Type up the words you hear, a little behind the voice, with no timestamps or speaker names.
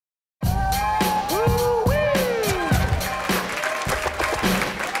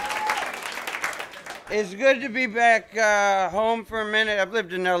It's good to be back home for a minute. I've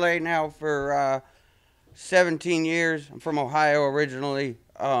lived in LA now for 17 years. I'm from Ohio originally.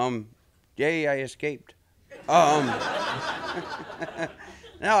 Yay, I escaped. No,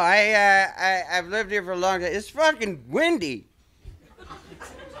 I've lived here for a long time. It's fucking windy.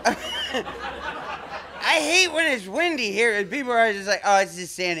 I hate when it's windy here, and people are just like, oh, it's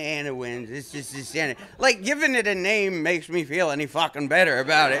just Santa Ana winds. It's just Santa. Like, giving it a name makes me feel any fucking better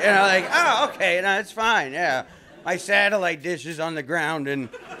about it. You know, like, oh, okay, no, it's fine, yeah. My satellite dish is on the ground, and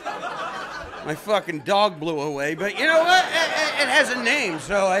my fucking dog blew away. But you know what? It has a name,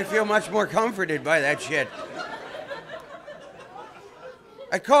 so I feel much more comforted by that shit.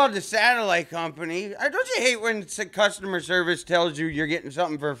 I called the satellite company. Don't you hate when customer service tells you you're getting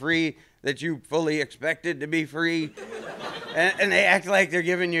something for free that you fully expected to be free, and they act like they're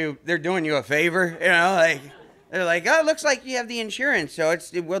doing you a favor, you know, like, they're like, oh, it looks like you have the insurance, so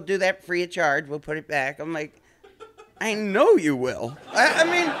we'll do that free of charge, we'll put it back. I'm like, I know you will. I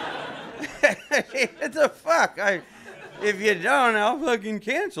mean, what the fuck? If you don't, I'll fucking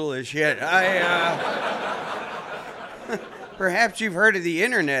cancel this shit. Perhaps you've heard of the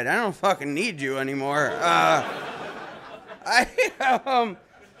internet. I don't fucking need you anymore.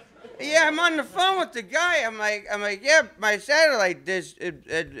 Yeah, I'm on the phone with the guy. I'm like, yeah, my satellite dish,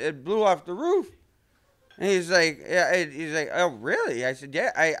 it blew off the roof. And he's like, oh, really? I said, yeah.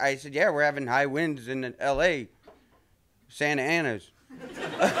 I said, yeah, we're having high winds in L.A., Santa Ana's.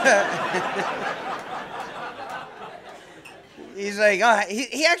 He's like, oh,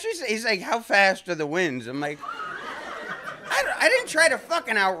 he actually said, he's like, how fast are the winds? I'm like, I didn't try to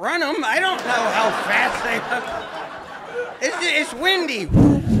fucking outrun them. I don't know how fast they are. It's windy.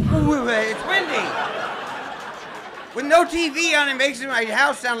 It's windy. With no TV on, it makes my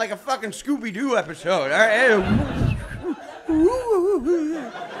house sound like a fucking Scooby-Doo episode. All right.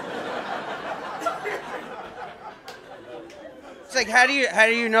 It's like, how do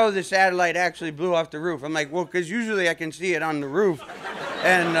you know the satellite actually blew off the roof? I'm like, well, because usually I can see it on the roof,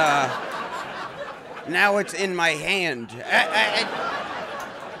 and now it's in my hand.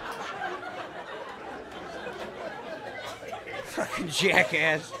 Fucking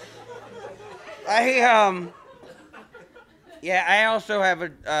jackass. Yeah, I also have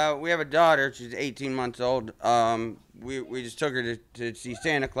we have a daughter. She's 18 months old. We just took her to see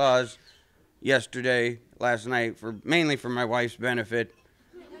Santa Claus last night, mainly for my wife's benefit.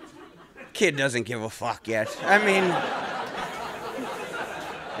 Kid doesn't give a fuck yet. I mean,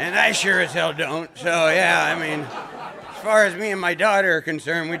 and I sure as hell don't. So yeah, I mean, as far as me and my daughter are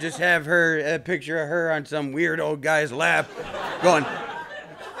concerned, we just have a picture of her on some weird old guy's lap, going.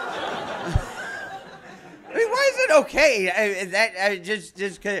 I mean, why is it okay?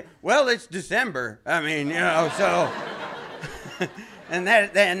 Well, it's December. I mean, you know, so. And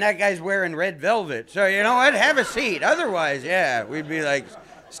that guy's wearing red velvet. So, you know what? Have a seat. Otherwise, yeah, we'd be like,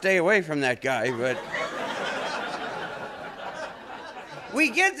 stay away from that guy. But we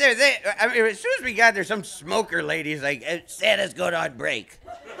get there. As soon as we got there, some smoker lady's like, Santa's going on break.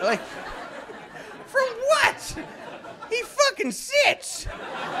 Like, for what? He fucking sits.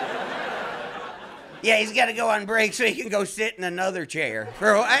 Yeah, he's got to go on break so he can go sit in another chair.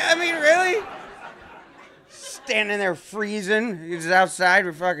 I mean, really? Standing there freezing. He's outside.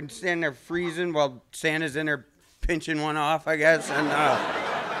 We're fucking standing there freezing while Santa's in there pinching one off, I guess. And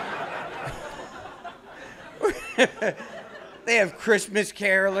they have Christmas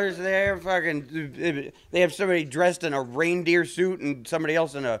carolers there. Fucking, they have somebody dressed in a reindeer suit and somebody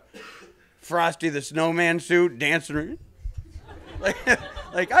else in a Frosty the Snowman suit dancing.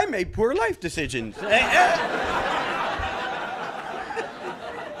 Like I made poor life decisions.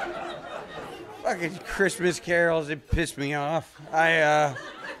 Fucking Christmas carols, it pissed me off. The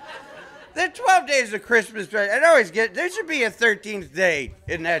 12 days of Christmas, I'd always there should be a 13th day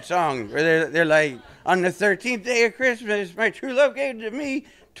in that song where they're like, on the 13th day of Christmas, my true love gave to me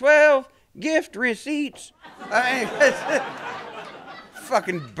 12 gift receipts.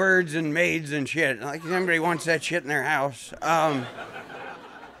 Fucking birds and maids and shit. Like, everybody wants that shit in their house.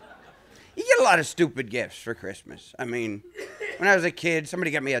 You get a lot of stupid gifts for Christmas. I mean, when I was a kid,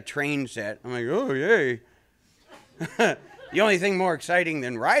 somebody got me a train set. I'm like, oh, yay. The only thing more exciting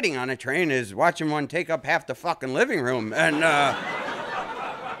than riding on a train is watching one take up half the fucking living room. And, oh,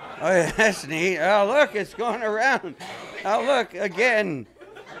 yeah, that's neat. Oh, look, it's going around. Oh, look, again.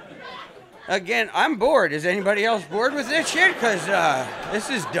 Again, I'm bored. Is anybody else bored with this shit? Because this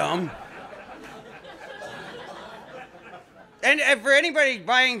is dumb. And for anybody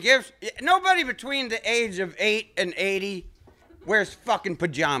buying gifts, nobody between the age of 8 and 80 wears fucking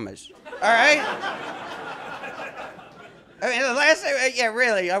pajamas. All right? I mean, the last time, yeah,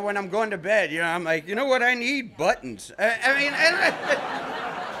 really, when I'm going to bed, you know, I'm like, you know what I need? Buttons. I mean,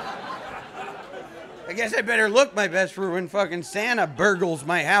 I guess I better look my best for when fucking Santa burgles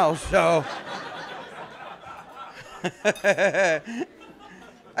my house, so. I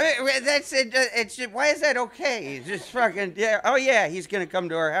mean, that's it. It's just, why is that okay? It's just fucking, yeah. Oh, yeah, he's going to come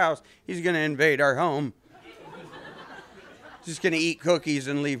to our house. He's going to invade our home. Just going to eat cookies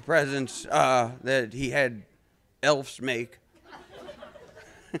and leave presents that he had elves make.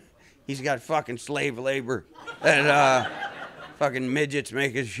 He's got fucking slave labor that fucking midgets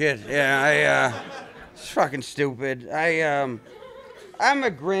make his shit. Yeah, it's fucking stupid. I'm a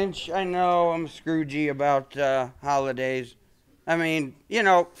Grinch. I know I'm Scroogey about holidays. I mean, you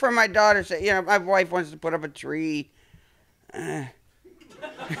know, for my daughter's sake, you know, my wife wants to put up a tree. You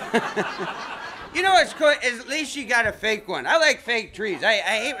know what's cool? Is at least she got a fake one. I like fake trees. I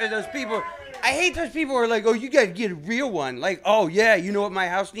hate those people. I hate those people who are like, oh, you gotta get a real one. Like, oh yeah, you know what my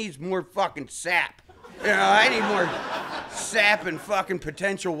house needs? More fucking sap. You know, I need more sap and fucking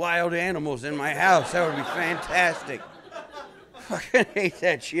potential wild animals in my house. That would be fantastic. Fucking hate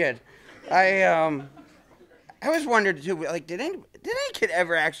that shit. I was wondering too, like, did any kid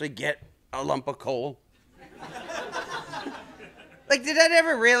ever actually get a lump of coal? Like, did that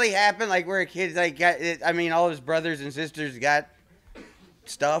ever really happen? Like, where a kid like got, I mean, all his brothers and sisters got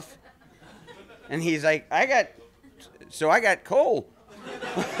stuff, and he's like, I got coal.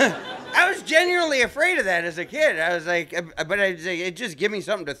 I was genuinely afraid of that as a kid. I was like, but I was like, just give me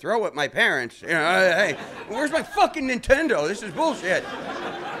something to throw at my parents. You know, hey, where's my fucking Nintendo? This is bullshit.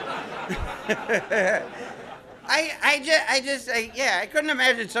 I couldn't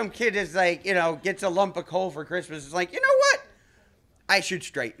imagine some kid is like, you know, gets a lump of coal for Christmas. It's like, you know what? I should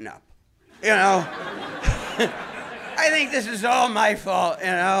straighten up. You know? I think this is all my fault, you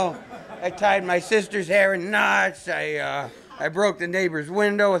know? I tied my sister's hair in knots. I broke the neighbor's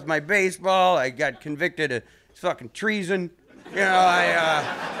window with my baseball. I got convicted of fucking treason. You know,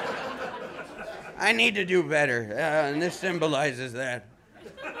 I need to do better. And this symbolizes that.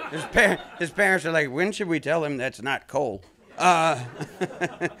 His parents are like, when should we tell him that's not coal?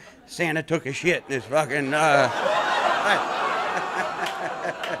 Santa took a shit in his fucking,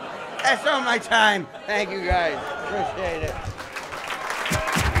 that's all my time. Thank you guys. Appreciate it.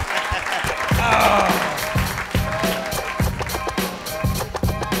 Oh.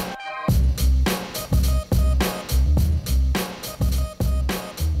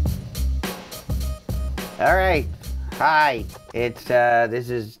 All right. Hi. It's this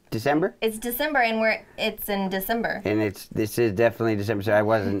is December? It's December and it's in December. And this is definitely December, so I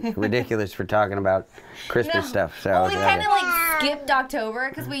wasn't ridiculous for talking about Christmas stuff. So well, we kind of like skipped October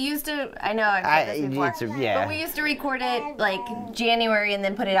because we used to, I know I've said this before, but we used to record it like January and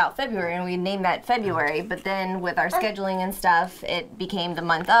then put it out February, and we named that February, but then with our scheduling and stuff, it became the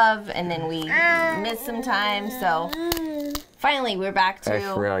month of, and then we missed some time, so finally we're back to...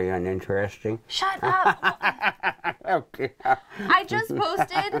 That's really uninteresting. Shut up! Okay. I just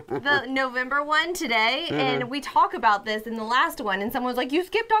posted the November one today, and we talk about this in the last one, and someone was like, you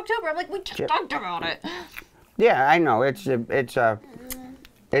skipped October. I'm like, we just talked about it. Yeah, I know. It's a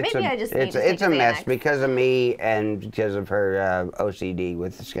mess because of me and because of her OCD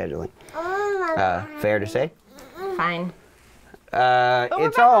with the scheduling. Fair to say? Fine.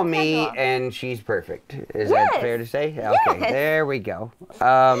 It's all me, and she's perfect. Is that fair to say? Okay, there we go.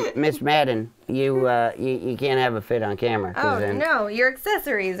 Miss Madden, you can't have a fit on camera. Oh, no, your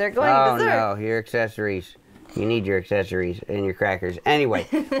accessories are going berserk. Oh, no, your accessories. You need your accessories and your crackers. Anyway,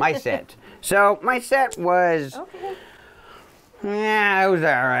 my set. So, my set was... Okay. Yeah, it was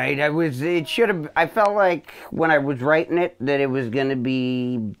all right. I felt like when I was writing it that it was going to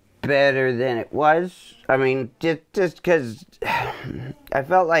be better than it was. I mean, just because I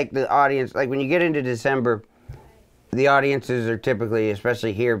felt like the audience, like when you get into December, the audiences are typically,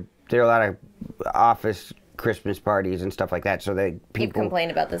 especially here, there are a lot of office Christmas parties and stuff like that, so that people... You've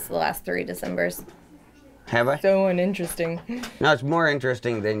complained about this the last 3 Decembers. Have I? So uninteresting. No, it's more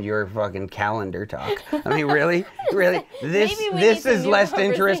interesting than your fucking calendar talk. I mean, really? Really? This is less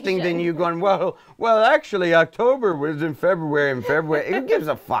interesting than you going, well, actually, October was in February, and February... Who gives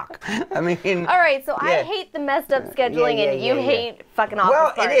a fuck? I mean... All right, so I hate the messed up scheduling, and you hate fucking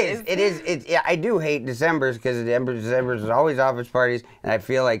office parties. It is. Yeah, I do hate December's, because December's is always office parties, and I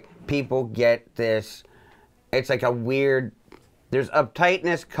feel like people get this... It's like a weird... There's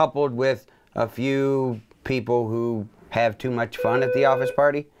uptightness coupled with a few... people who have too much fun at the office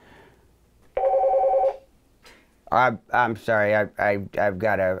party. I'm sorry. I've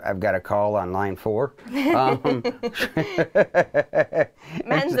got a call on line 4.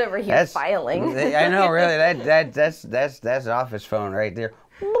 Man's over here filing. I know, really. That's office phone right there.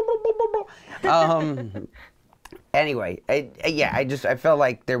 Anyway, I felt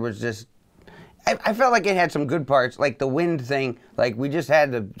like there was just. I felt like it had some good parts, like the wind thing. Like we just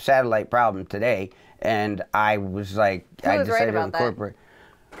had the satellite problem today, and I was like, I decided to incorporate.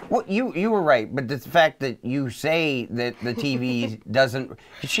 Well, you were right, but the fact that you say that the TV doesn't,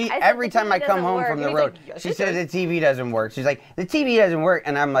 every time I come home from the road, she says the TV doesn't work. She's like, the TV doesn't work,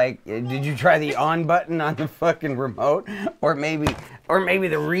 and I'm like, did you try the on button on the fucking remote, or maybe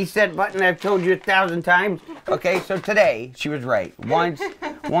the reset button I've told you 1,000 times? Okay, so today she was right.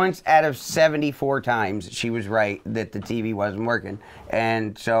 Once out of 74 times she was right that the TV wasn't working,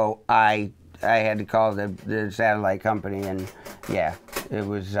 and so I had to call the satellite company, and yeah, it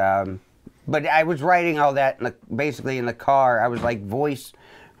was, but I was writing all that basically in the car. I was like voice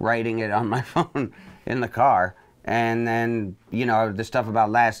writing it on my phone in the car. And then, you know, the stuff about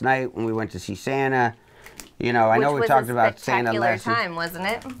last night when we went to see Santa, you know, I know we talked about Santa last night. Time, wasn't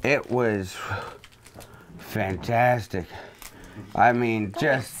it? It was fantastic. I mean,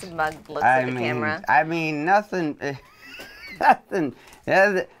 just, smug looks at the camera. I mean, nothing,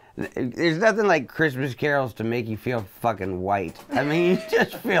 there's nothing like Christmas carols to make you feel fucking white. I mean, you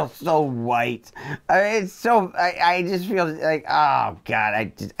just feel so white. I mean, it's so, I just feel like, oh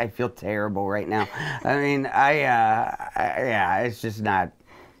God, I feel terrible right now. I mean, yeah, it's just not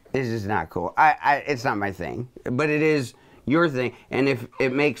cool. It's not my thing, but it is your thing. And if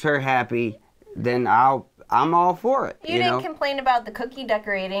it makes her happy, then I'm all for it. You didn't complain about the cookie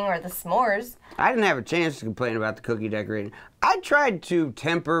decorating or the s'mores. I didn't have a chance to complain about the cookie decorating. I tried to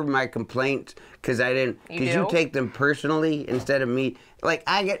temper my complaints because you take them personally instead of me. Like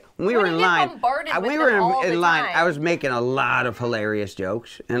when we were in line, I was making a lot of hilarious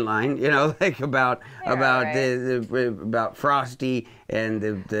jokes in line. You know, like about Frosty and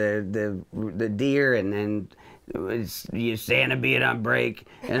the deer, and then Santa being on break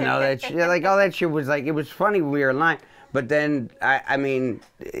and all that shit. Like all that shit was like, it was funny when we were in line. But then, I mean,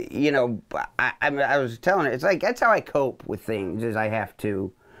 you know, I was telling her, it's like, that's how I cope with things, is I have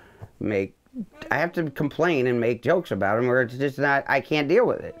to complain and make jokes about them, or it's just not, I can't deal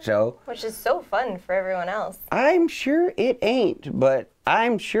with it, so. Which is so fun for everyone else. I'm sure it ain't, but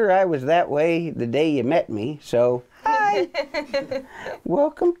I'm sure I was that way the day you met me, so, hi.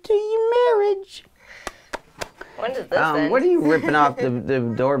 Welcome to your marriage. When does this end? What are you ripping off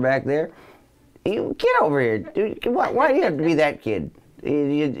the door back there? You get over here, dude. Why do you have to be that kid? Wait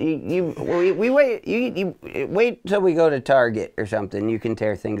till we go to Target or something. You can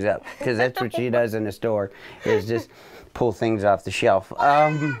tear things up, because that's what she does in the store, is just pull things off the shelf.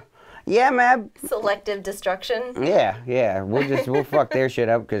 Yeah, Mab. Selective destruction. Yeah. We'll fuck their shit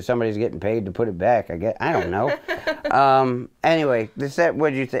up because somebody's getting paid to put it back. I guess. I don't know. Anyway, the set. What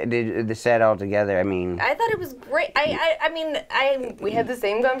did you think? The set all together? I mean, I thought it was great. We had the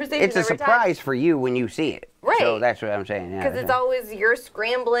same conversation. It's a surprise for you when you see it. Right. So that's what I'm saying. Because it's always you're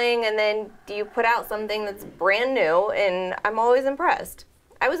scrambling, and then you put out something that's brand new, and I'm always impressed.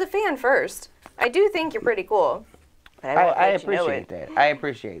 I was a fan first. I do think you're pretty cool. I appreciate that. I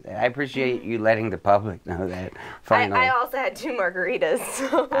appreciate that. I appreciate you letting the public know that. Finally. I also had 2 margaritas.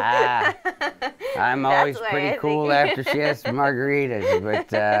 So. I'm always pretty cool after she has margaritas, but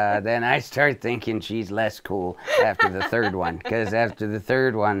then I start thinking she's less cool after the 3rd one, because after the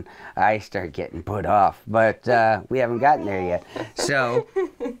 3rd one, I start getting put off. But we haven't gotten there yet, so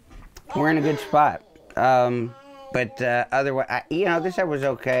we're in a good spot. But otherwise, this set was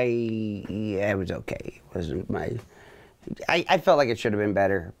okay. Yeah, it was okay. It wasn't my. I felt like it should have been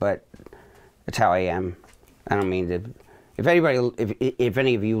better, but that's how I am. I don't mean to. If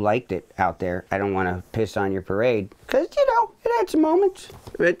any of you liked it out there, I don't want to piss on your parade, because it had some moments.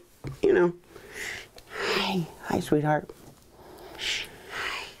 But hi, sweetheart.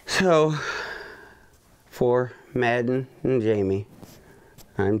 So, for Madden and Jamie,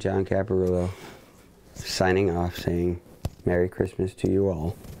 I'm John Caparulo, signing off, saying Merry Christmas to you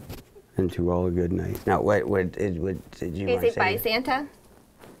all. And to all a good night. Now, what did you want to say? Bye, Santa?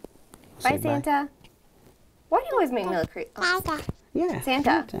 Bye, Santa. Why do you always make me look crazy? Yeah.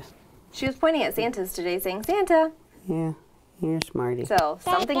 Santa. She was pointing at Santa's today saying, Santa. Yeah, you're smarty. So,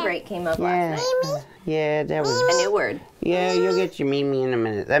 something great came up last night. Yeah, that was... A new word. Yeah, you'll get your Mimi in a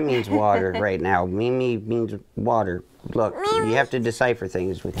minute. That means water right now. Mimi means water. Look, you have to decipher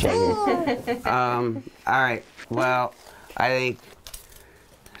things with children. All right, well, I think...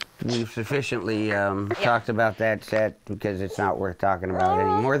 we've sufficiently talked about that set because it's not worth talking about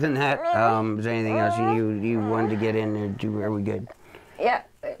any more than that. Is there anything else you wanted to get in there? Are we good? Yeah.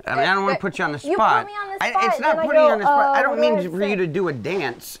 I mean, I don't want to put you on the spot. You put me on the spot. It's not putting you on the spot. I don't mean for you to do a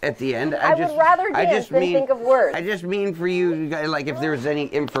dance at the end. I would rather dance than think of words. I just mean for you, like, if there's any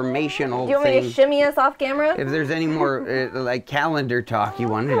informational Do you want me to shimmy us off camera? If there's any more, like, calendar talk you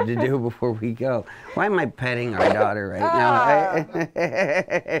wanted to do before we go. Why am I petting our daughter right now?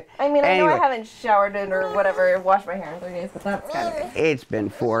 I mean, I know I haven't showered in or whatever, washed my hair in 3 days, but that's kind of good. It's been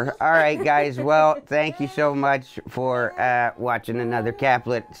 4. All right, guys. Well, thank you so much for watching another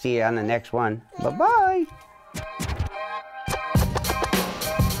Caplet. See you on the next one. Bye-bye.